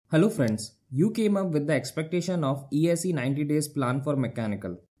Hello friends, you came up with the expectation of ESE 90 days plan for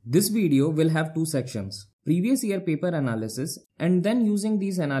mechanical. This video will have two sections, previous year paper analysis, and then using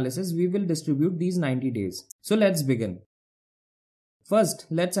these analysis we will distribute these 90 days. So let's begin. First,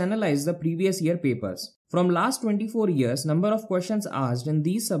 let's analyze the previous year papers. From last 24 years, number of questions asked in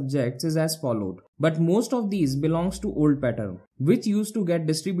these subjects is as followed. But most of these belongs to old pattern, which used to get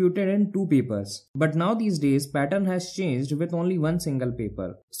distributed in two papers. But now these days, pattern has changed with only one single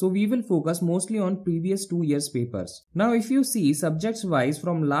paper. So we will focus mostly on previous 2 years papers. Now if you see subjects wise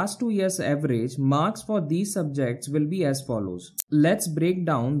from last 2 years average, marks for these subjects will be as follows. Let's break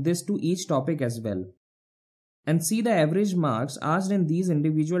down this to each topic as well and see the average marks asked in these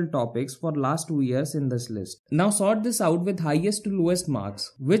individual topics for last 2 years in this list. Now sort this out with highest to lowest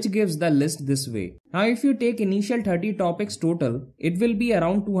marks, which gives the list this way. Now if you take initial 30 topics total, it will be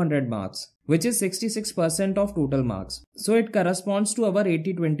around 200 marks, which is 66% of total marks. So it corresponds to our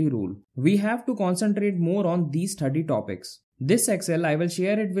 80-20 rule. We have to concentrate more on these 30 topics. This Excel I will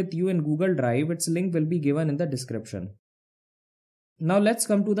share it with you in Google Drive. Its link will be given in the description. Now let's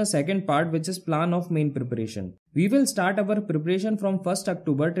come to the second part, which is plan of main preparation. We will start our preparation from 1st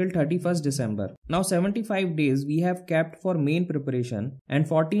October till 31st December. Now 75 days we have kept for main preparation and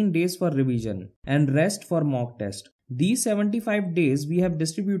 14 days for revision and rest for mock test. These 75 days we have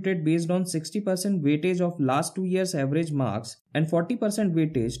distributed based on 60% weightage of last 2 years average marks and 40%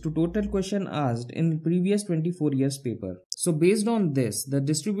 weightage to total question asked in previous 24 years paper. So based on this, the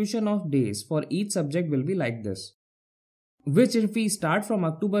distribution of days for each subject will be like this. Which if we start from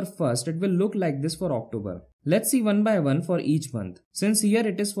October 1st, it will look like this for October. Let's see one by one for each month. Since here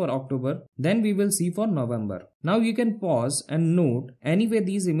it is for October, then we will see for November. Now you can pause and note. Anyway,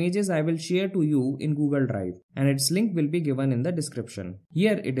 these images I will share to you in Google Drive and its link will be given in the description.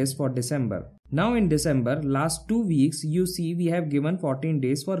 Here it is for December. Now in December, last 2 weeks you see we have given 14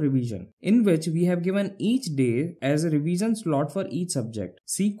 days for revision, in which we have given each day as a revision slot for each subject.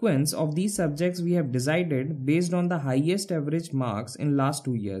 Sequence of these subjects we have decided based on the highest average marks in last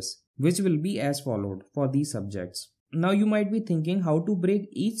 2 years, which will be as followed for these subjects. Now you might be thinking how to break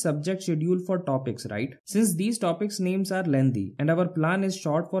each subject schedule for topics, right? Since these topics names are lengthy and our plan is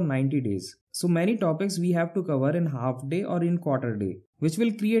short for 90 days. So many topics we have to cover in half day or in quarter day, which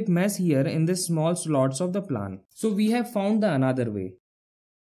will create mess here in this small slots of the plan. So we have found the another way.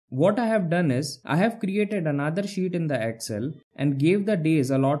 What I have done is, I have created another sheet in the Excel and gave the days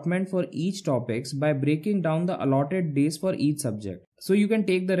allotment for each topics by breaking down the allotted days for each subject. So you can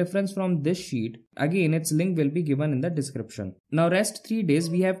take the reference from this sheet. Again, its link will be given in the description. Now rest 3 days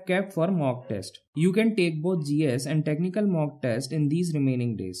we have kept for mock test. You can take both GS and technical mock test in these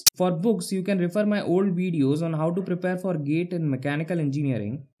remaining days. For books, you can refer my old videos on how to prepare for GATE in mechanical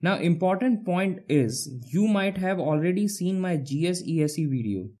engineering. Now important point is, you might have already seen my GS ESE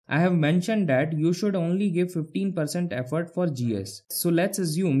video. I have mentioned that you should only give 15% effort for GS. So let's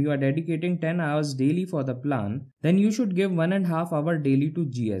assume you are dedicating 10 hours daily for the plan, then you should give 1.5 hours daily to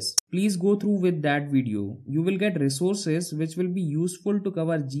GS. Please go through with that video. You will get resources which will be useful to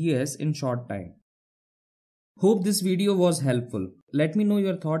cover GS in short time. Hope this video was helpful. Let me know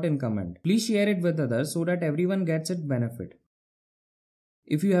your thought in comment. Please share it with others so that everyone gets its benefit.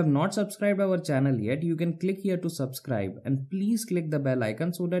 If you have not subscribed our channel yet, you can click here to subscribe and please click the bell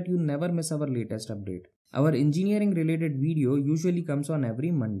icon so that you never miss our latest update. Our engineering related video usually comes on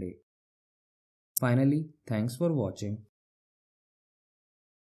every Monday. Finally, thanks for watching.